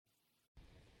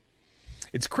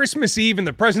It's Christmas Eve, and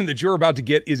the present that you're about to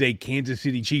get is a Kansas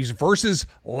City Chiefs versus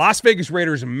Las Vegas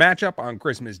Raiders matchup on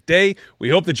Christmas Day. We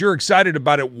hope that you're excited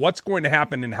about it, what's going to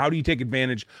happen, and how do you take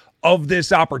advantage of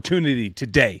this opportunity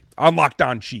today on Locked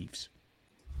On Chiefs.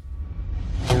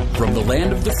 From the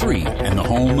land of the free and the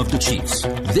home of the Chiefs,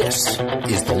 this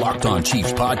is the Locked On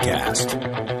Chiefs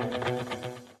podcast.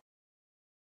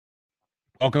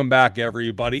 Welcome back,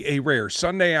 everybody. A rare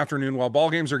Sunday afternoon while ball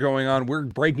games are going on. We're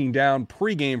breaking down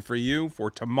pregame for you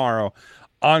for tomorrow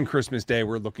on Christmas Day.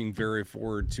 We're looking very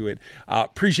forward to it.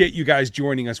 Appreciate you guys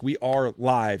joining us. We are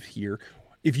live here.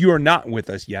 If you are not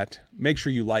with us yet, make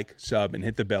sure you like, sub, and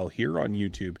hit the bell here on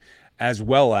YouTube, as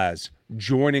well as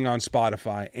joining on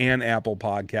Spotify and Apple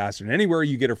Podcasts and anywhere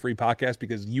you get a free podcast,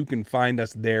 because you can find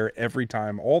us there every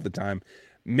time, all the time,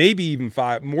 maybe even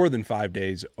more than 5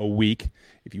 days a week.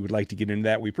 If you would like to get into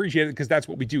that, we appreciate it, because that's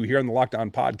what we do here on the Locked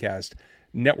On Podcast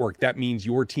Network. That means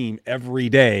your team every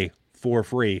day for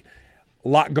free. A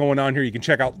lot going on here. You can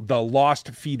check out the Lost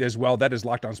feed as well. That is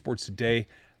Locked On Sports Today.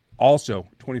 Also,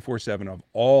 24/7 of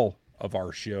all of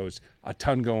our shows. A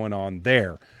ton going on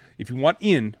there. If you want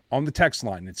in on the text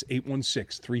line, it's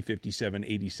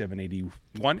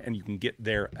 816-357-8781, and you can get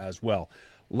there as well.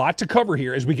 Lot to cover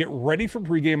here as we get ready for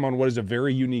pregame on what is a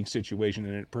very unique situation,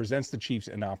 and it presents the Chiefs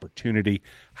an opportunity.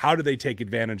 How do they take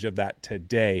advantage of that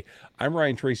today? I'm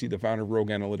Ryan Tracy, the founder of Rogue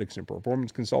Analytics and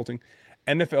Performance Consulting,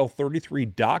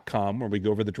 NFL33.com, where we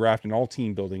go over the draft and all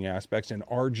team building aspects, and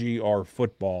RGR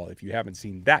Football. If you haven't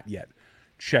seen that yet,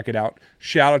 check it out.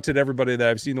 Shout out to everybody that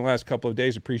I've seen the last couple of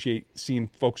days. Appreciate seeing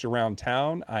folks around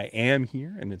town. I am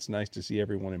here, and it's nice to see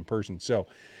everyone in person. So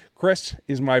Chris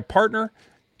is my partner,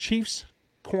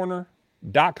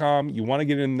 ChiefsCorner.com. You want to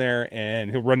get in there,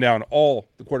 and he'll run down all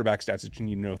the quarterback stats that you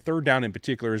need to know. Third down in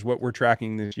particular is what we're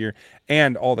tracking this year,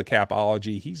 and all the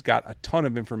capology. He's got a ton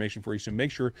of information for you, so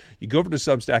make sure you go over to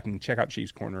Substack and check out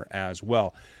Chiefs Corner as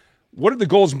well. What are the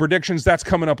goals and predictions? That's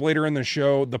coming up later in the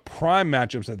show. The prime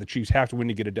matchups that the Chiefs have to win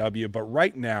to get a W. But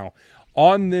right now,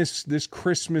 on this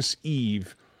Christmas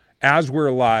Eve, as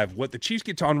we're live, what the Chiefs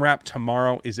get to unwrap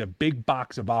tomorrow is a big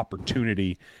box of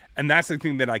opportunity. And that's the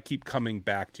thing that I keep coming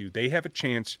back to. They have a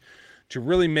chance to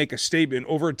really make a statement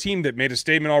over a team that made a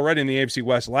statement already in the AFC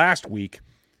West last week.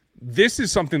 This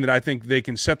is something that I think they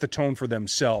can set the tone for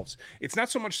themselves. It's not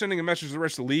so much sending a message to the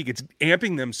rest of the league. It's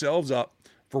amping themselves up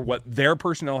for what their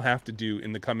personnel have to do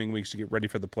in the coming weeks to get ready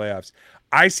for the playoffs.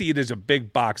 I see it as a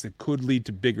big box that could lead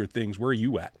to bigger things. Where are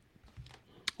you at?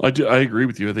 I agree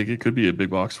with you. I think it could be a big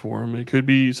box for them. It could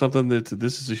be something that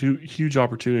this is a huge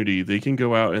opportunity. They can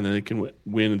go out and they can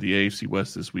win the AFC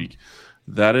West this week.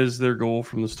 That is their goal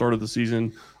from the start of the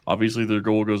season. Obviously, their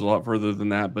goal goes a lot further than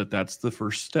that, but that's the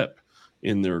first step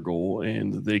in their goal,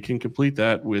 and they can complete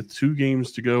that with 2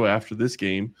 games to go after this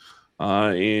game,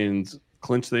 and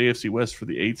clinch the AFC West for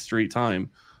the 8th straight time.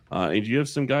 And you have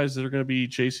some guys that are going to be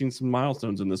chasing some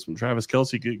milestones in this one. Travis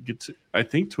Kelce could get to, I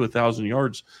think, to 1,000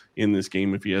 yards in this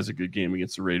game if he has a good game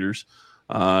against the Raiders.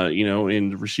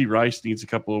 And Rashee Rice needs a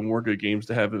couple of more good games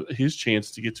to have his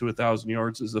chance to get to 1,000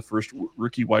 yards as the first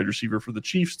rookie wide receiver for the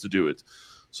Chiefs to do it.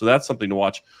 So that's something to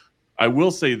watch. I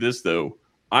will say this, though.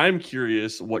 I'm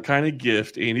curious what kind of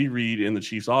gift Andy Reid and the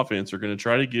Chiefs offense are going to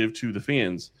try to give to the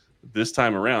fans this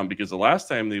time around, because the last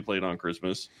time they played on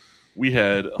Christmas, we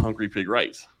had Hungry Pig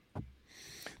Rice.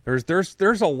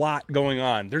 There's a lot going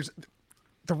on.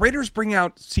 The Raiders bring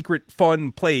out secret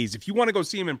fun plays. If you want to go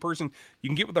see them in person, you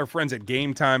can get with our friends at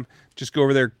Game Time. Just go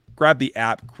over there, grab the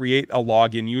app, create a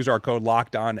login, use our code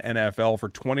LOCKEDONNFL for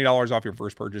 $20 off your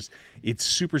first purchase. It's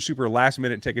super, super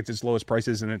last-minute tickets, its lowest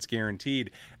prices, and it's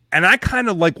guaranteed. And I kind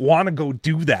of want to go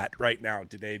do that right now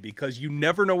today, because you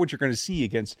never know what you're going to see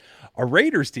against a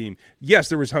Raiders team. Yes,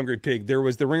 there was Hungry Pig. There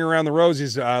was the Ring Around the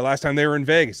Roses last time they were in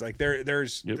Vegas.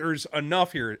 There's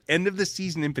enough here. End of the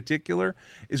season in particular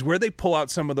is where they pull out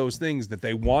some of those things that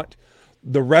they want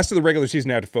the rest of the regular season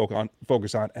to have to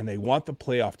focus on, and they want the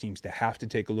playoff teams to have to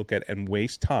take a look at and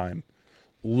waste time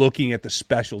looking at the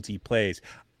specialty plays.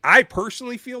 I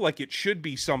personally feel like it should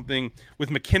be something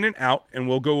with McKinnon out, and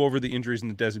we'll go over the injuries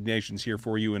and the designations here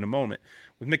for you in a moment.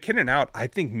 With McKinnon out, I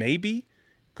think maybe,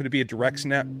 could it be a direct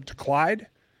snap to Clyde?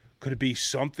 Could it be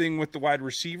something with the wide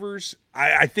receivers?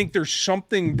 I think there's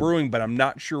something brewing, but I'm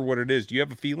not sure what it is. Do you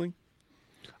have a feeling?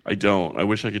 I don't. I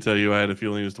wish I could tell you I had a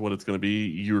feeling as to what it's going to be.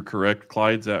 You were correct.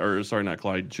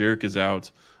 Jarek is out.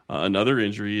 Another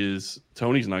injury is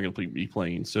Tony's not going to be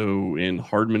playing. And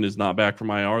Hardman is not back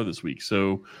from IR this week.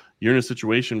 So you're in a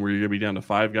situation where you're going to be down to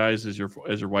 5 guys as your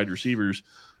wide receivers.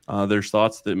 There's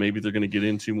thoughts that maybe they're going to get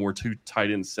into more 2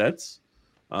 tight end sets.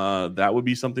 That would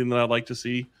be something that I'd like to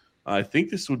see. I think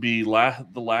this would be the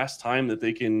last time that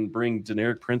they can bring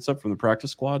Deneric Prince up from the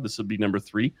practice squad. This would be number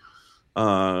 3.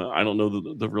 I don't know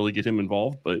that they'll really get him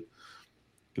involved, but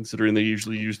considering they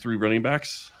usually use 3 running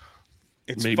backs,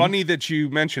 it's funny that you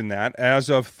mentioned that. As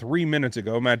of 3 minutes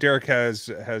ago, Matt Derrick has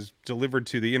delivered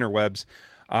to the interwebs.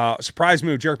 Surprise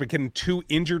move, Jerick McKinnon to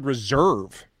injured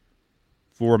reserve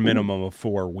for a minimum of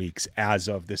 4 weeks as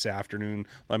of this afternoon.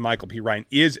 Michael P. Ryan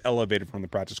is elevated from the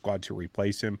practice squad to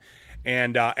replace him.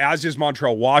 And as is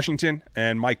Montreal Washington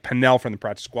and Mike Pennell from the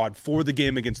practice squad for the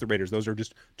game against the Raiders. Those are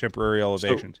just temporary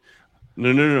elevations. So,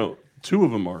 no. 2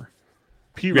 of them are.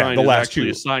 P. Ryan is actually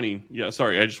assigning. Yeah,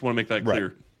 sorry. I just want to make that clear.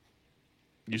 Right.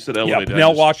 You said elevated. Yeah,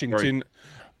 Pennell Washington. Sorry.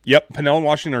 Yep, Pennell and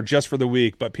Washington are just for the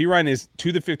week, but P. Ryan is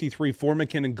to the 53 for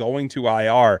McKinnon going to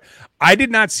IR. I did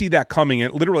not see that coming.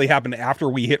 It literally happened after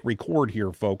we hit record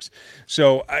here, folks.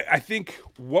 So I think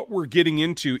what we're getting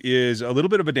into is a little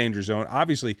bit of a danger zone.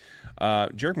 Obviously,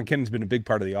 Jerick McKinnon's been a big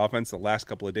part of the offense the last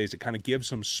couple of days. It kind of gives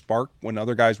some spark when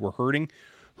other guys were hurting.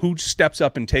 Who steps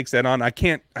up and takes that on? I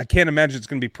can't imagine it's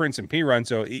going to be Prince and P. Ryan,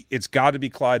 so it's got to be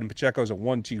Clyde and Pacheco as a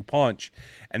 1-2 punch.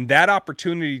 And that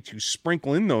opportunity to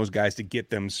sprinkle in those guys to get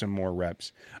them some more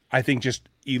reps, I think just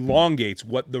elongates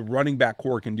what the running back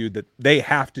core can do, that they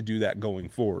have to do that going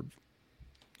forward.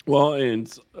 Well,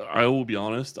 and I will be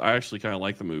honest, I actually kind of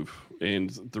like the move.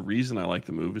 And the reason I like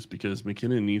the move is because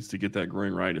McKinnon needs to get that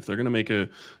groin right. If they're going to make a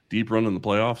deep run in the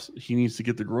playoffs, he needs to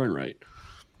get the groin right.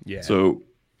 Yeah. So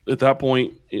at that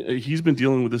point, he's been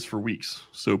dealing with this for weeks.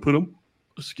 So put him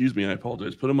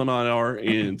on IR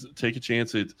and take a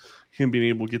chance at him being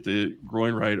able to get the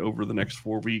groin right over the next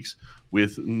 4 weeks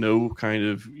with no kind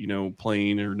of,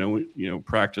 playing or no,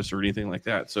 practice or anything like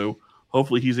that. So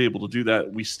hopefully he's able to do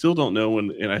that. We still don't know.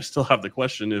 And I still have the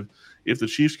question if the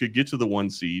Chiefs could get to the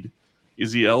 1 seed,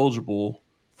 is he eligible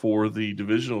for the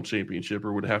divisional championship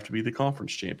or would it have to be the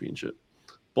conference championship?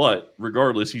 But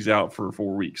regardless, he's out for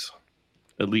 4 weeks.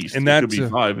 At least. And that could be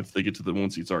 5 if they get to the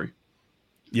 1 seed. Sorry.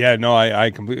 Yeah, no,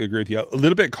 I completely agree with you. A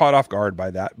little bit caught off guard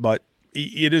by that, but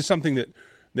it is something that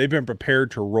they've been prepared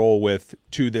to roll with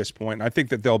to this point. I think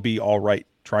that they'll be all right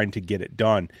trying to get it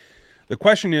done. The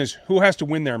question is, who has to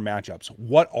win their matchups?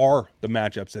 What are the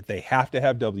matchups that they have to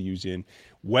have W's in,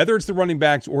 whether it's the running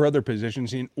backs or other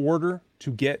positions, in order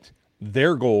to get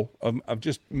their goal of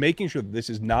just making sure that this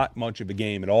is not much of a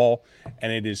game at all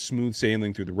and it is smooth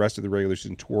sailing through the rest of the regular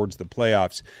season towards the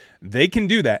playoffs. They can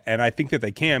do that, and I think that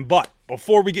they can. But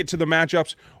before we get to the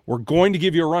matchups, we're going to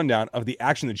give you a rundown of the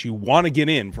action that you want to get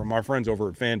in from our friends over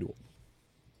at FanDuel.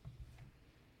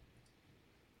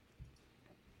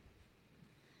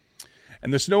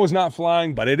 And the snow is not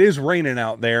flying, but it is raining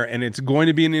out there, and it's going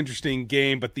to be an interesting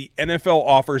game. But the NFL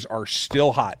offers are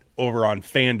still hot over on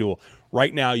FanDuel.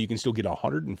 Right now, you can still get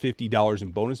 $150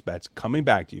 in bonus bets coming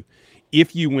back to you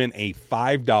if you win a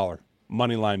 $5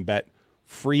 moneyline bet,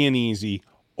 free and easy,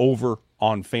 over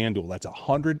on FanDuel. That's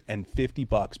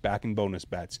 $150 back in bonus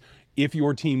bets if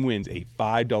your team wins a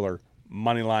 $5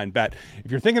 moneyline bet. If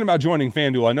you're thinking about joining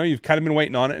FanDuel, I know you've kind of been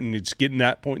waiting on it, and it's getting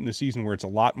that point in the season where it's a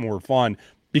lot more fun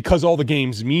because all the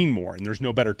games mean more, and there's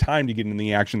no better time to get in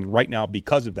the action right now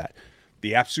because of that.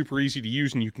 The app's super easy to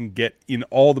use, and you can get in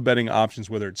all the betting options,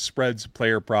 whether it's spreads,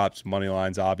 player props, money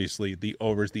lines, obviously, the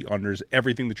overs, the unders,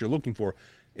 everything that you're looking for.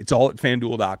 It's all at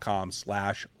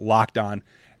FanDuel.com/lockedon,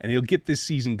 and it'll get this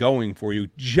season going for you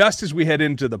just as we head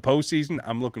into the postseason.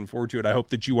 I'm looking forward to it. I hope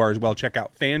that you are as well. Check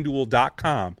out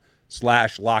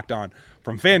FanDuel.com/lockedon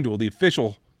from FanDuel, the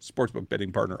official sportsbook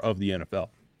betting partner of the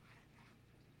NFL.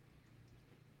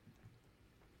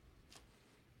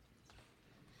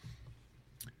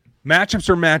 Matchups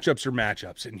are matchups are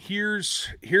matchups. And here's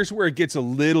where it gets a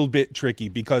little bit tricky,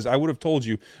 because I would have told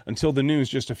you until the news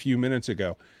just a few minutes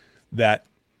ago that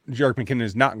Jerick McKinnon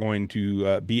is not going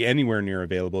to be anywhere near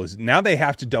available. Now they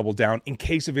have to double down in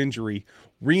case of injury,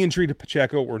 re-injury to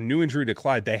Pacheco or new injury to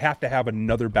Clyde. They have to have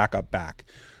another backup back.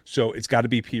 So it's got to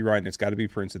be P. Ryan. It's got to be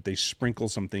Prince, that they sprinkle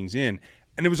some things in.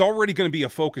 And it was already going to be a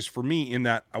focus for me in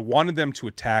that I wanted them to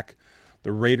attack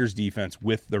the Raiders defense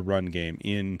with the run game.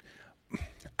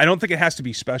 I don't think it has to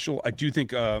be special. I do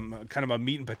think kind of a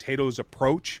meat and potatoes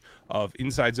approach of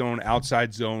inside zone,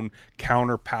 outside zone,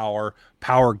 counter power,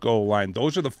 power goal line.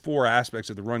 Those are the 4 aspects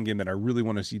of the run game that I really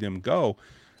want to see them go.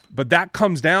 But that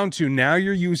comes down to now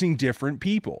you're using different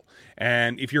people.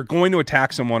 And if you're going to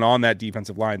attack someone on that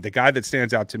defensive line, the guy that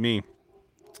stands out to me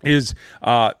is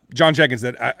John Jenkins,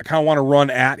 that I kind of want to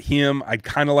run at him. I'd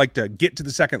kind of like to get to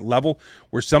the second level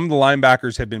where some of the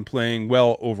linebackers have been playing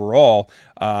well overall.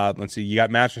 Let's see, you got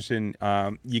Masterson,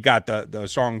 you got the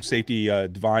strong safety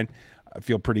Divine. I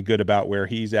feel pretty good about where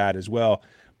he's at as well.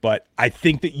 But I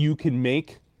think that you can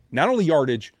make not only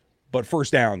yardage, but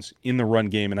first downs in the run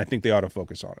game, and I think they ought to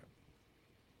focus on it.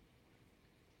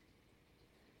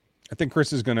 I think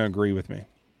Chris is going to agree with me.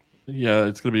 Yeah,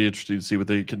 it's going to be interesting to see what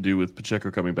they can do with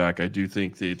Pacheco coming back. I do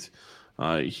think that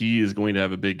he is going to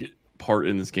have a big part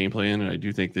in this game plan, and I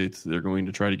do think that they're going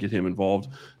to try to get him involved,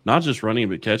 not just running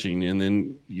but catching. And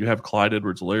then you have Clyde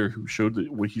Edwards-Helaire, who showed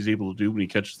what he's able to do when he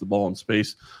catches the ball in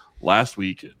space last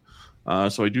week.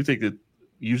 So I do think that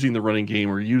using the running game,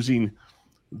 or using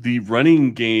the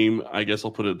running game, I guess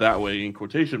I'll put it that way in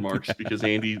quotation marks, because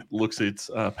Andy looks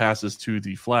at passes to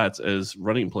the flats as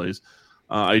running plays.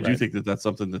 I do think that that's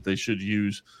something that they should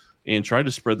use and try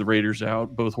to spread the Raiders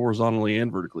out both horizontally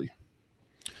and vertically.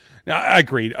 Now, I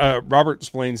agreed. Robert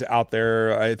Splain's out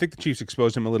there. I think the Chiefs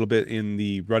exposed him a little bit in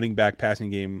the running back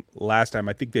passing game last time.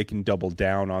 I think they can double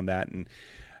down on that. And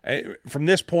from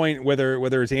this point,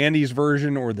 whether it's Andy's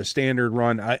version or the standard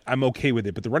run, I'm okay with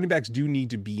it. But the running backs do need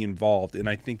to be involved. And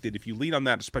I think that if you lead on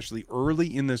that, especially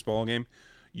early in this ballgame,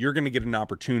 you're going to get an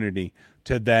opportunity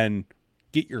to then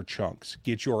get your chunks,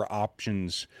 get your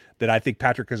options that I think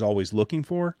Patrick is always looking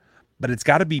for. But it's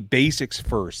got to be basics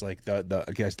first, like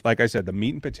like I said, the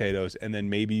meat and potatoes, and then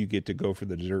maybe you get to go for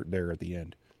the dessert there at the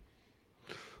end.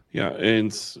 Yeah,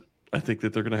 and I think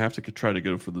that they're going to have to try to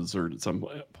go for the dessert at some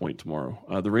point tomorrow.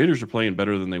 The Raiders are playing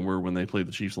better than they were when they played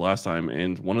the Chiefs last time,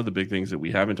 and one of the big things that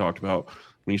we haven't talked about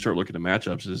when you start looking at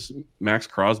matchups is Max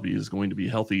Crosby is going to be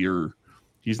healthier.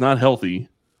 He's not healthy,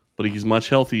 but he's much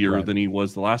healthier than he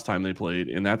was the last time they played,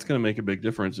 and that's going to make a big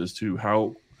difference as to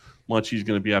how much he's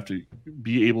going to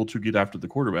be able to get after the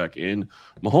quarterback. And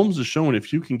Mahomes has shown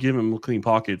if you can give him a clean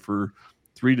pocket for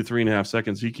 3 to 3.5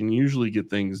 seconds, he can usually get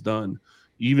things done,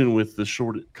 even with the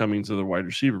shortcomings of the wide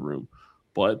receiver room.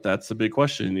 But that's the big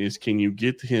question: is can you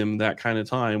get him that kind of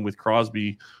time with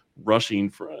Crosby rushing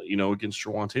for against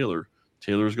Jawan Taylor?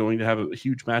 Taylor's going to have a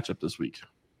huge matchup this week.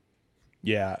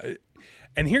 Yeah,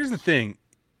 and here's the thing: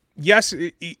 yes,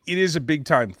 it is a big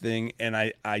time thing, and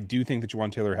I do think that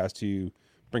Jawan Taylor has to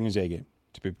bring his A game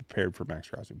to be prepared for Max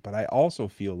Crosby. But I also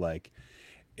feel like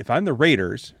if I'm the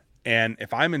Raiders, and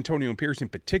if I'm Antonio Pierce in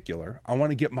particular, I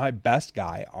want to get my best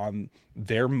guy on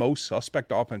their most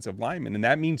suspect offensive lineman. And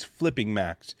that means flipping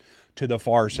Max to the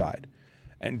far side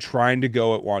and trying to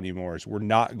go at Wanya Morris. We're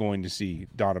not going to see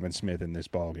Donovan Smith in this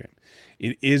ballgame.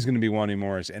 It is going to be Wanya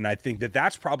Morris. And I think that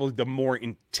that's probably the more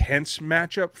intense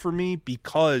matchup for me,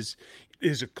 because it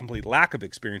is a complete lack of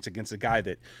experience against a guy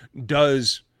that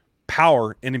does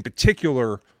power, and in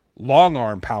particular long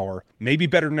arm power, maybe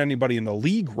better than anybody in the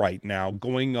league right now,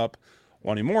 going up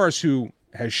Wanya Morris, who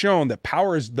has shown that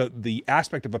power is the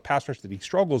aspect of a pass rush that he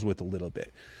struggles with a little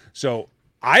bit. So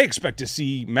I expect to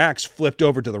see Max flipped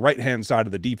over to the right-hand side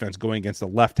of the defense going against the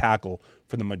left tackle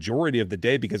for the majority of the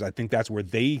day, because I think that's where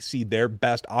they see their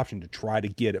best option to try to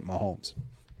get at Mahomes.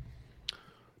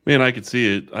 Man, I could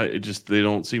see it. They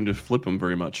don't seem to flip him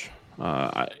very much.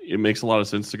 It makes a lot of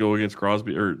sense to go against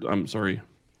Crosby,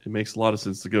 it makes a lot of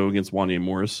sense to go against Wanya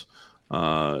Morris,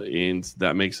 and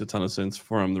that makes a ton of sense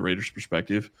from the Raiders'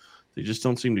 perspective. They just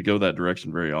don't seem to go that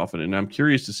direction very often, and I'm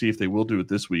curious to see if they will do it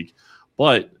this week.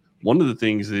 But one of the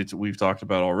things that we've talked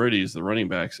about already is the running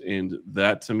backs, and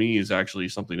that to me is actually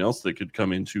something else that could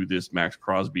come into this Max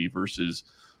Crosby versus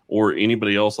or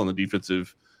anybody else on the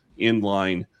defensive end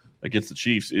line against the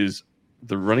Chiefs is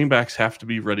the running backs have to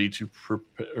be ready to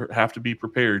be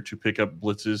prepared to pick up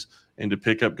blitzes and to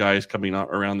pick up guys coming out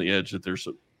around the edge that they're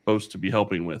supposed to be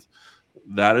helping with.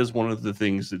 That is one of the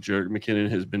things that Jerick McKinnon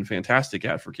has been fantastic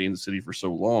at for Kansas City for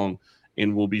so long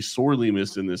and will be sorely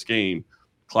missed in this game.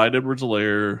 Clyde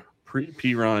Edwards-Helaire,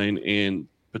 P. Ryan, and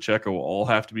Pacheco all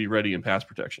have to be ready in pass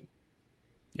protection.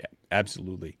 Yeah,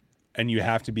 absolutely. And you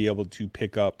have to be able to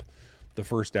pick up the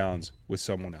first downs with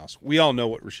someone else. We all know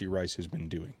what Rashee Rice has been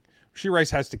doing. Rashee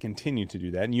Rice has to continue to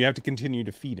do that, and you have to continue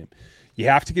to feed him. You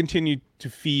have to continue to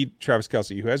feed Travis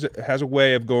Kelce, who has a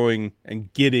way of going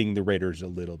and getting the Raiders a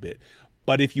little bit.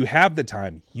 But if you have the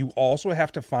time, you also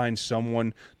have to find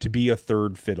someone to be a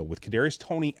third fiddle. With Kadarius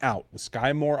Toney out, with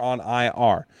Sky Moore on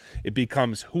IR, it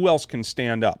becomes who else can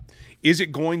stand up? Is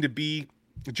it going to be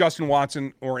Justin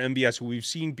Watson or MVS, who we've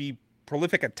seen be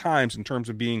prolific at times in terms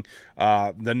of being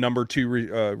the number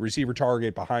 2 receiver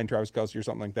target behind Travis Kelce or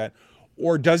something like that?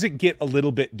 Or does it get a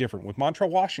little bit different? With Montrell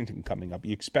Washington coming up,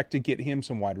 you expect to get him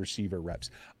some wide receiver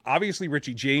reps. Obviously,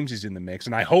 Richie James is in the mix,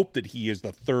 and I hope that he is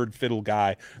the third fiddle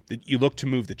guy that you look to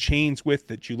move the chains with,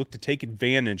 that you look to take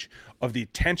advantage of the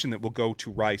attention that will go to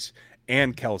Rice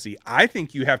and Kelce. I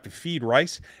think you have to feed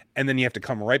Rice, and then you have to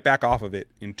come right back off of it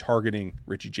in targeting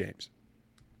Richie James.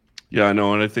 Yeah, I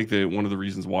know, and I think that one of the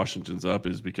reasons Washington's up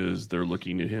is because they're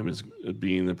looking at him as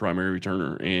being the primary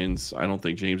returner, and I don't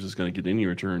think James is going to get any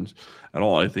returns at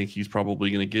all. I think he's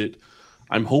probably going to get,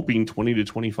 I'm hoping 20 to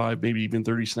 25, maybe even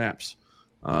 30 snaps.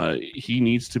 He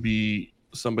needs to be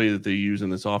somebody that they use in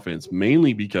this offense,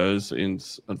 mainly because, and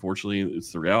unfortunately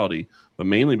it's the reality, but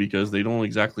mainly because they don't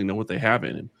exactly know what they have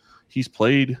in him. He's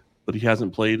played, but he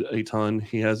hasn't played a ton.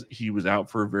 He was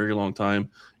out for a very long time,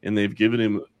 and they've given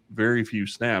him very few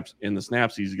snaps, and the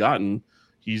snaps he's gotten,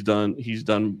 he's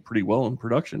done pretty well in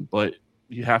production, but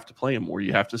you have to play him more.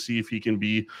 You have to see if he can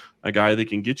be a guy that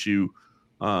can get you,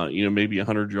 maybe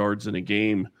 100 yards in a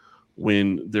game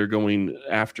when they're going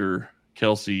after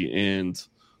Kelsey and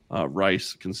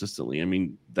Rice consistently. I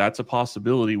mean, that's a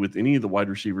possibility with any of the wide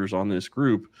receivers on this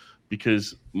group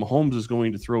because Mahomes is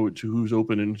going to throw it to who's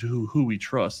open and to who he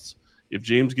trusts. If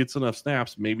James gets enough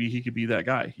snaps, maybe he could be that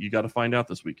guy. You got to find out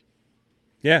this week.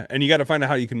 Yeah, and you got to find out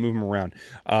how you can move him around.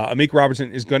 Amik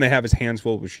Robertson is going to have his hands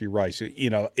full with Rashee Rice,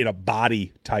 in a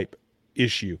body type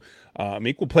issue.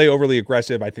 Amik will play overly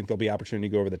aggressive. I think there'll be opportunity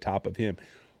to go over the top of him.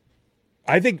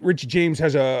 I think Richie James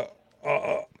has a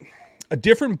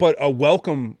different but a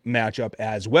welcome matchup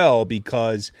as well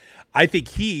because I think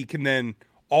he can then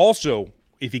also,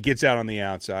 if he gets out on the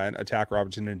outside, attack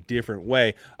Robertson in a different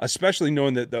way, especially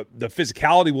knowing that the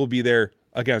physicality will be there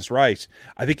against Rice.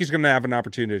 I think he's going to have an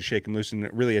opportunity to shake him loose and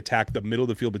really attack the middle of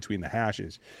the field between the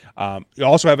hashes. You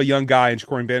also have a young guy in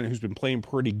Ja'Cory Bennett who's been playing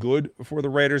pretty good for the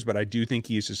Raiders, but I do think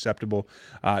he is susceptible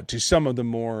to some of the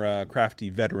more crafty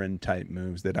veteran type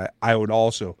moves that I would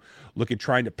also look at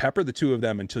trying to pepper the two of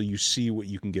them until you see what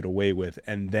you can get away with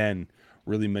and then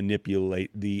really manipulate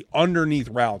the underneath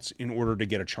routes in order to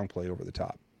get a chunk play over the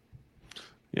top.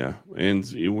 Yeah, and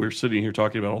we're sitting here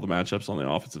talking about all the matchups on the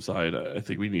offensive side. I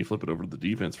think we need to flip it over to the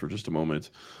defense for just a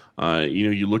moment.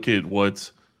 You look at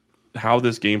how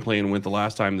this game plan went the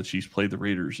last time the Chiefs played the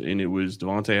Raiders, and it was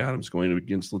Davante Adams going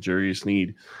against L'Jarius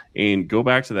Sneed. And go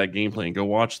back to that game plan. Go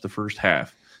watch the first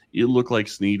half. It looked like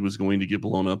Sneed was going to get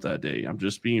blown up that day. I'm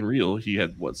just being real. He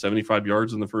had, 75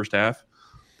 yards in the first half?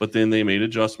 But then they made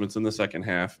adjustments in the second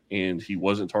half, and he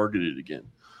wasn't targeted again.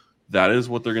 That is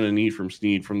what they're going to need from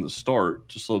Sneed from the start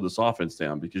to slow this offense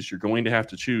down because you're going to have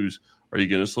to choose. Are you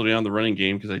going to slow down the running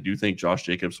game? Because I do think Josh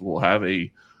Jacobs will have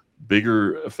a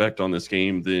bigger effect on this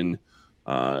game than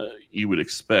you would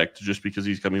expect just because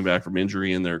he's coming back from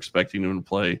injury and they're expecting him to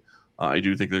play. I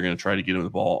do think they're going to try to get him the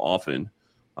ball often.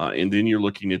 And then you're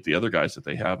looking at the other guys that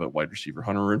they have at wide receiver.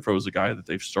 Hunter Renfrow is a guy that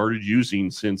they've started using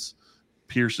since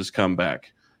Pierce has come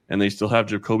back. And they still have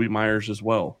Jacoby Myers as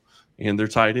well. And they're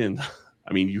tied in.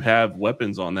 I mean, you have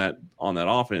weapons on that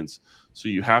offense, so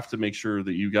you have to make sure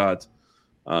that you got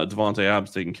Davante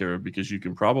Adams taken care of because you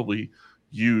can probably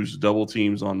use double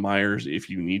teams on Myers if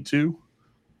you need to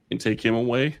and take him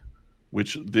away,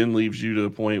 which then leaves you to a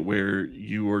point where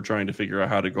you are trying to figure out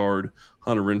how to guard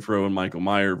Hunter Renfrow and Michael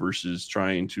Mayer versus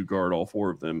trying to guard all four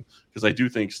of them because I do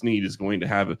think Sneed is going to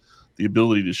have the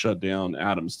ability to shut down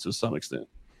Adams to some extent.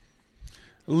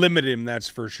 Limit him, that's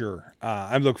for sure.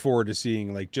 I look forward to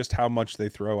seeing just how much they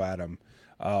throw at him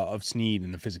of Sneed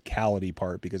and the physicality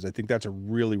part because I think that's a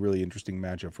really, really interesting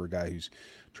matchup for a guy who's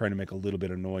trying to make a little bit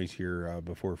of noise here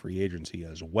before free agency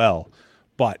as well.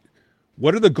 But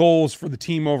what are the goals for the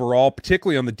team overall,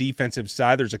 particularly on the defensive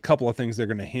side? There's a couple of things that are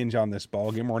going to hinge on this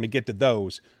ball game. We're going to get to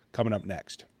those coming up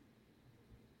next.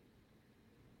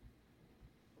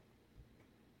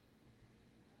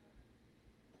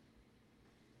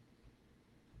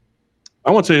 I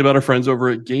want to tell you about our friends over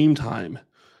at Game Time.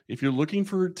 If you're looking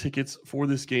for tickets for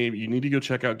this game, you need to go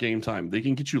check out Game Time. They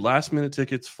can get you last-minute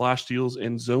tickets, flash deals,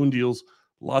 and zone deals.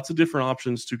 Lots of different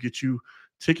options to get you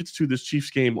tickets to this Chiefs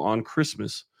game on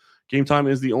Christmas. Game Time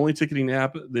is the only ticketing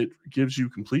app that gives you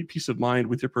complete peace of mind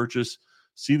with your purchase.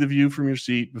 See the view from your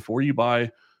seat before you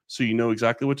buy so you know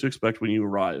exactly what to expect when you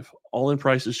arrive. All-in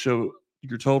prices show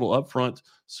your total up front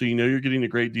so you know you're getting a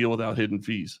great deal without hidden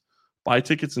fees. Buy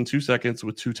tickets in 2 seconds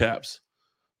with 2 taps.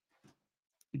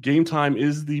 Game Time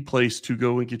is the place to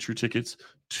go and get your tickets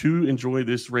to enjoy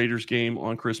this Raiders game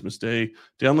on Christmas Day.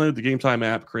 Download the Game Time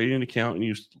app, create an account, and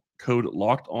use code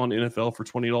LOCKEDONNFL for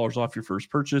 $20 off your first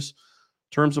purchase.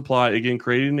 Terms apply. Again,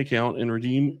 create an account and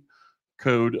redeem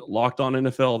code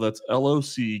LOCKEDONNFL. That's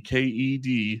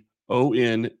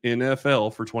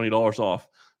LOCKEDONNFL for $20 off.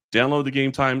 Download the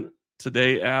Game Time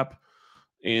Today app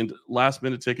and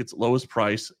last-minute tickets, lowest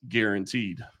price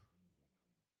guaranteed.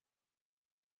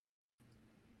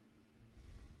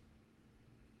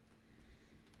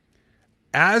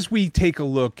 As we take a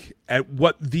look at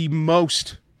what the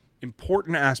most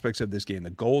important aspects of this game, the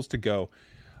goals to go,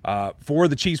 for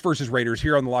the Chiefs versus Raiders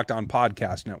here on the Locked On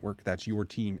Podcast Network. That's your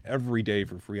team every day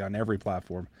for free on every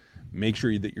platform. Make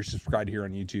sure that you're subscribed here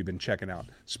on YouTube and checking out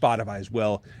Spotify as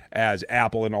well as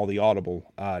Apple and all the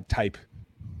Audible type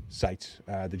sites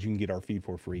that you can get our feed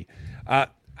for free.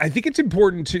 I think it's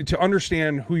important to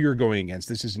understand who you're going against.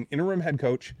 This is an interim head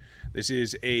coach. This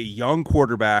is a young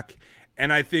quarterback.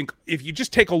 And I think if you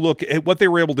just take a look at what they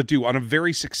were able to do on a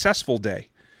very successful day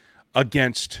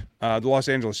against the Los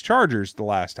Angeles Chargers the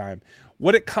last time,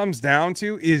 what it comes down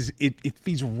to is it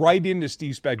feeds right into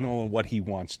Steve Spagnuolo and what he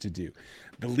wants to do.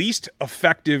 The least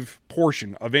effective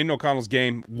portion of Aiden O'Connell's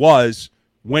game was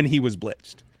when he was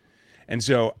blitzed. And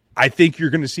so I think you're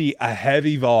going to see a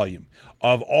heavy volume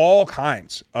of all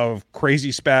kinds of crazy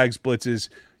Spags blitzes.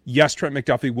 Yes, Trent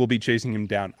McDuffie will be chasing him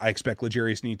down. I expect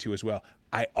L'Jarius Sneed to as well.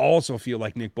 I also feel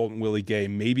like Nick Bolton, Willie Gay,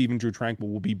 maybe even Drew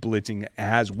Tranquill will be blitzing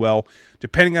as well,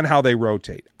 depending on how they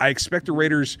rotate. I expect the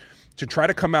Raiders to try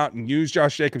to come out and use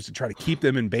Josh Jacobs to try to keep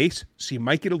them in base. So you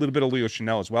might get a little bit of Leo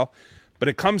Chanel as well. But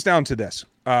it comes down to this.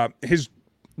 His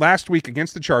last week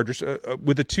against the Chargers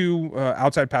with a two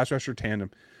outside pass rusher tandem,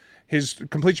 his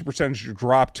completion percentage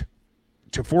dropped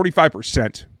to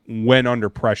 45% when under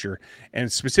pressure.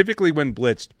 And specifically when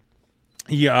blitzed,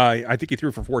 I think he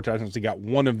threw for 4 touchdowns. He got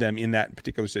one of them in that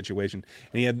particular situation.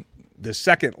 And he had the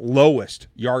second lowest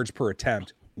yards per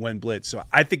attempt when blitzed. So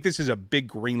I think this is a big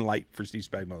green light for Steve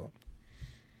Spagnuolo.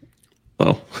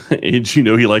 Well, and you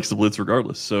know he likes to blitz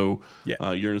regardless. So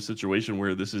yeah. You're in a situation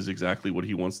where this is exactly what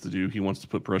he wants to do. He wants to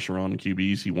put pressure on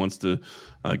QBs. He wants to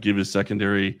give his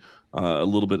secondary a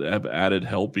little bit of added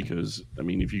help because, I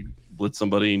mean, if you blitz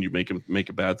somebody and you make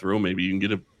a bad throw, maybe you can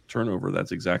get a turnover.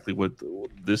 That's exactly what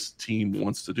this team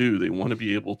wants to do. They want to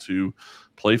be able to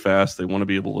play fast. They want to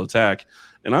be able to attack.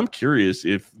 And I'm curious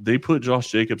if they put Josh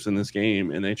Jacobs in this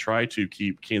game and they try to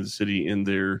keep Kansas City in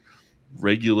their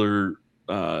regular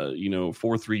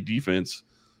 4-3 defense,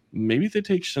 maybe they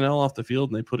take Chanel off the field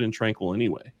and they put in Tranquill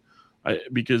anyway,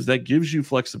 because that gives you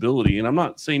flexibility. And I'm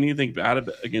not saying anything bad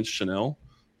against Chanel,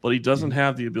 but he doesn't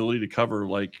have the ability to cover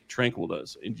like Tranquill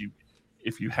does. And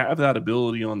if you have that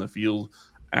ability on the field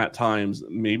at times,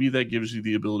 maybe that gives you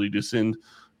the ability to send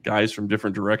guys from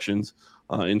different directions.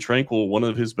 In Tranquill, one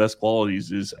of his best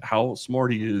qualities is how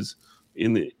smart he is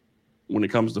when it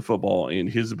comes to football and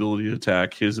his ability to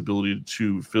attack, his ability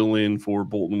to fill in for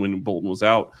Bolton when Bolton was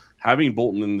out. Having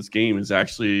Bolton in this game is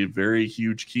actually a very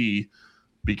huge key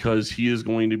because he is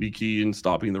going to be key in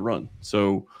stopping the run.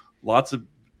 So lots of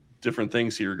different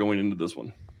things here going into this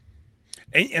one.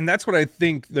 And that's what I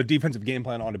think the defensive game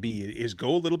plan ought to be, is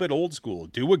go a little bit old school.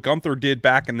 Do what Gunther did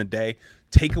back in the day.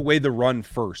 Take away the run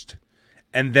first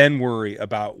and then worry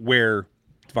about where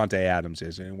Devontae Adams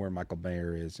is and where Michael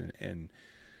Mayer is. And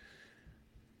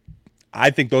I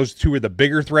think those two are the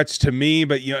bigger threats to me,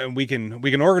 but we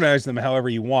can organize them however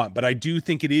you want. But I do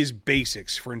think it is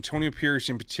basics for Antonio Pierce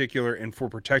in particular, and for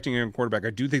protecting a young quarterback. I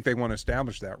do think they want to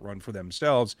establish that run for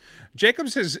themselves.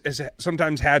 Jacobs has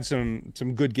sometimes had some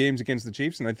good games against the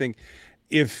Chiefs, and I think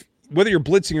if whether you're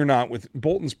blitzing or not, with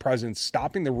Bolton's presence,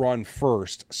 stopping the run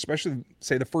first, especially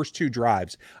say the first 2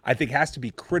 drives, I think has to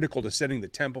be critical to setting the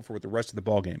tempo for what the rest of the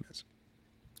ball game is.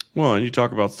 Well, and you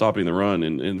talk about stopping the run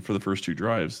and for the first 2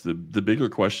 drives, the bigger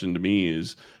question to me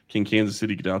is, can Kansas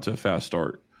City get out to a fast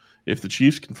start? If the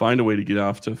Chiefs can find a way to get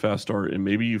off to a fast start, and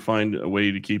maybe you find a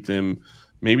way to keep them,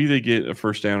 maybe they get a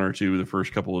first down or 2 the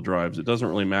first couple of drives. It doesn't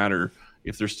really matter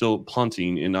if they're still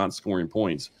punting and not scoring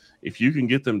points. If you can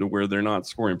get them to where they're not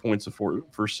scoring points the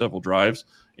first several drives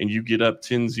and you get up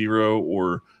 10-0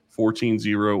 or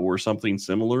 14-0 or something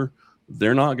similar,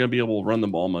 they're not going to be able to run the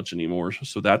ball much anymore.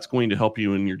 So that's going to help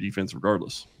you in your defense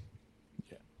regardless.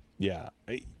 Yeah.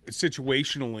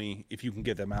 Situationally, if you can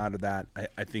get them out of that,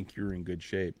 I think you're in good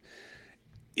shape.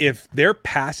 If they're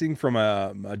passing from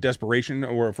a desperation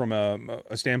or from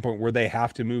a standpoint where they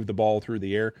have to move the ball through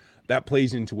the air, that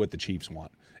plays into what the Chiefs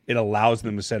want. It allows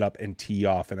them to set up and tee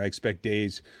off. And I expect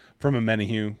days from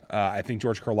Omenihu. I think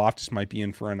George Karlaftis might be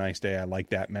in for a nice day. I like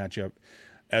that matchup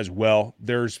as well.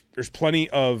 There's plenty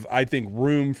of, I think,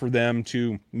 room for them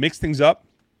to mix things up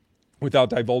without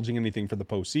divulging anything for the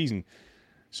postseason.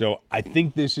 So I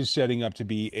think this is setting up to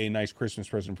be a nice Christmas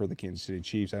present for the Kansas City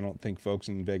Chiefs. I don't think folks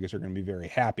in Vegas are going to be very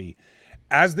happy.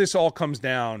 As this all comes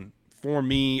down, for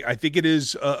me, I think it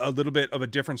is a little bit of a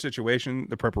different situation.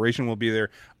 The preparation will be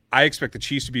there. I expect the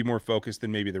Chiefs to be more focused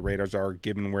than maybe the Raiders are,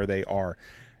 given where they are.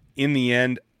 In the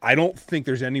end, I don't think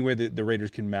there's any way that the Raiders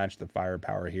can match the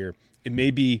firepower here. It may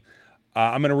be,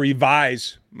 I'm going to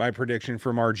revise my prediction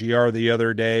from RGR the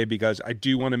other day because I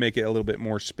do want to make it a little bit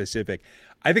more specific.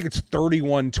 I think it's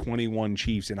 31-21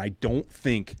 Chiefs, and I don't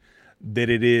think that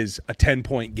it is a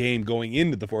 10-point game going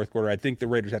into the fourth quarter. I think the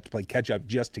Raiders have to play catch up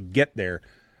just to get there.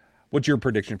 What's your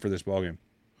prediction for this ballgame?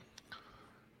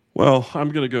 Well, I'm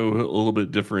going to go a little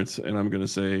bit different, and I'm going to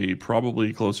say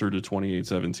probably closer to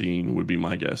 28-17 would be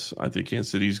my guess. I think Kansas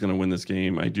City's going to win this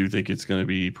game. I do think it's going to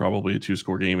be probably a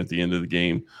two-score game at the end of the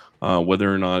game.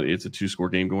 Whether or not it's a two-score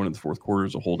game going into the fourth quarter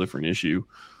is a whole different issue.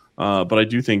 But I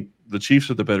do think the Chiefs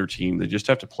are the better team. They just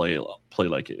have to play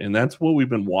like it. And that's what we've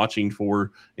been watching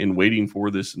for and waiting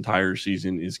for this entire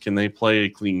season is, can they play a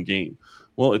clean game?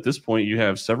 Well, at this point, you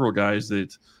have several guys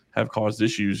that have caused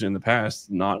issues in the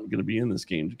past not going to be in this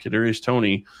game. Kadarius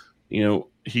Toney,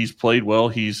 he's played well.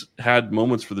 He's had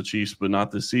moments for the Chiefs, but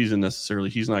not this season necessarily.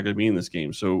 He's not going to be in this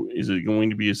game. So is it going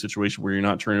to be a situation where you're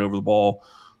not turning over the ball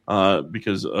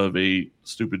because of a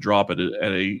stupid drop at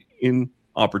a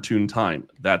inopportune time?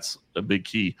 That's a big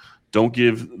key. Don't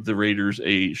give the Raiders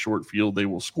a short field. They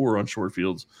will score on short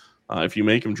fields. If you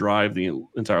make them drive the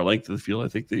entire length of the field, I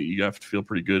think that you have to feel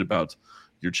pretty good about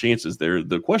your chances there.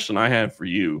 The question I have for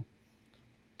you,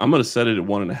 I'm going to set it at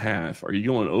 1.5. Are you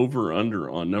going over or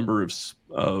under on number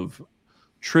of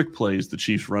trick plays the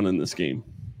Chiefs run in this game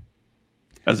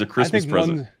as a Christmas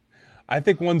present? I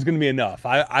think one's going to be enough.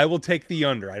 I will take the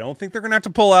under. I don't think they're going to have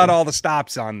to pull out all the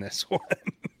stops on this one.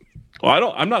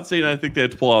 Well, I'm not saying I think they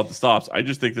have to pull out the stops. I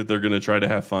just think that they're going to try to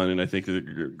have fun, and I think that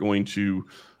they're going to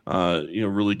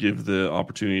really give the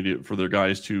opportunity for their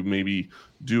guys to maybe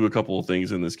do a couple of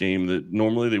things in this game that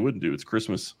normally they wouldn't do. It's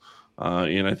Christmas,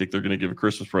 and I think they're going to give a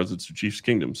Christmas present to Chiefs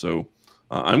Kingdom. So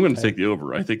I'm going to take the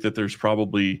over. I think that there's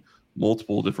probably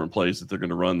multiple different plays that they're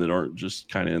going to run that aren't just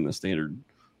kind of in the standard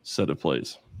set of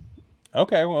plays.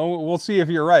 Okay, well, we'll see if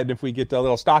you're right. If we get a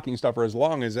little stocking stuffer as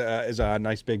long as a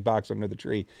nice big box under the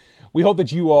tree. We hope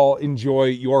that you all enjoy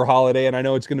your holiday, and I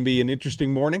know it's going to be an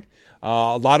interesting morning.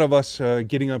 A lot of us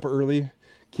getting up early,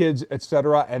 kids,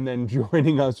 etc., and then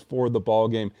joining us for the ball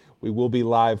game. We will be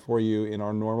live for you in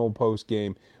our normal post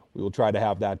game. We will try to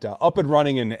have that up and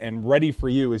running and ready for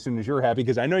you as soon as you're happy,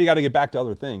 because I know you got to get back to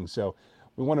other things. So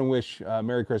we want to wish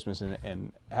Merry Christmas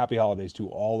and Happy Holidays to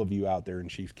all of you out there in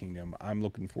Chief Kingdom. I'm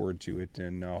looking forward to it,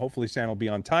 and hopefully Santa will be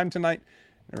on time tonight,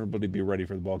 and everybody be ready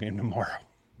for the ball game tomorrow.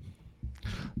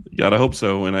 Yeah, I hope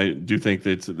so, and I do think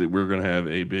that we're going to have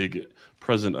a big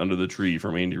present under the tree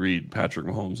from Andy Reid, Patrick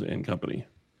Mahomes, and company.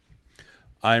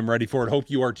 I'm ready for it.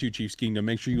 Hope you are too, Chiefs Kingdom.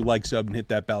 Make sure you like, sub, and hit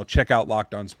that bell. Check out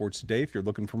Locked On Sports today if you're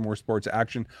looking for more sports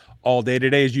action all day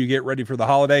today as you get ready for the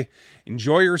holiday.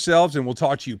 Enjoy yourselves, and we'll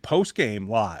talk to you post-game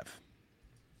live.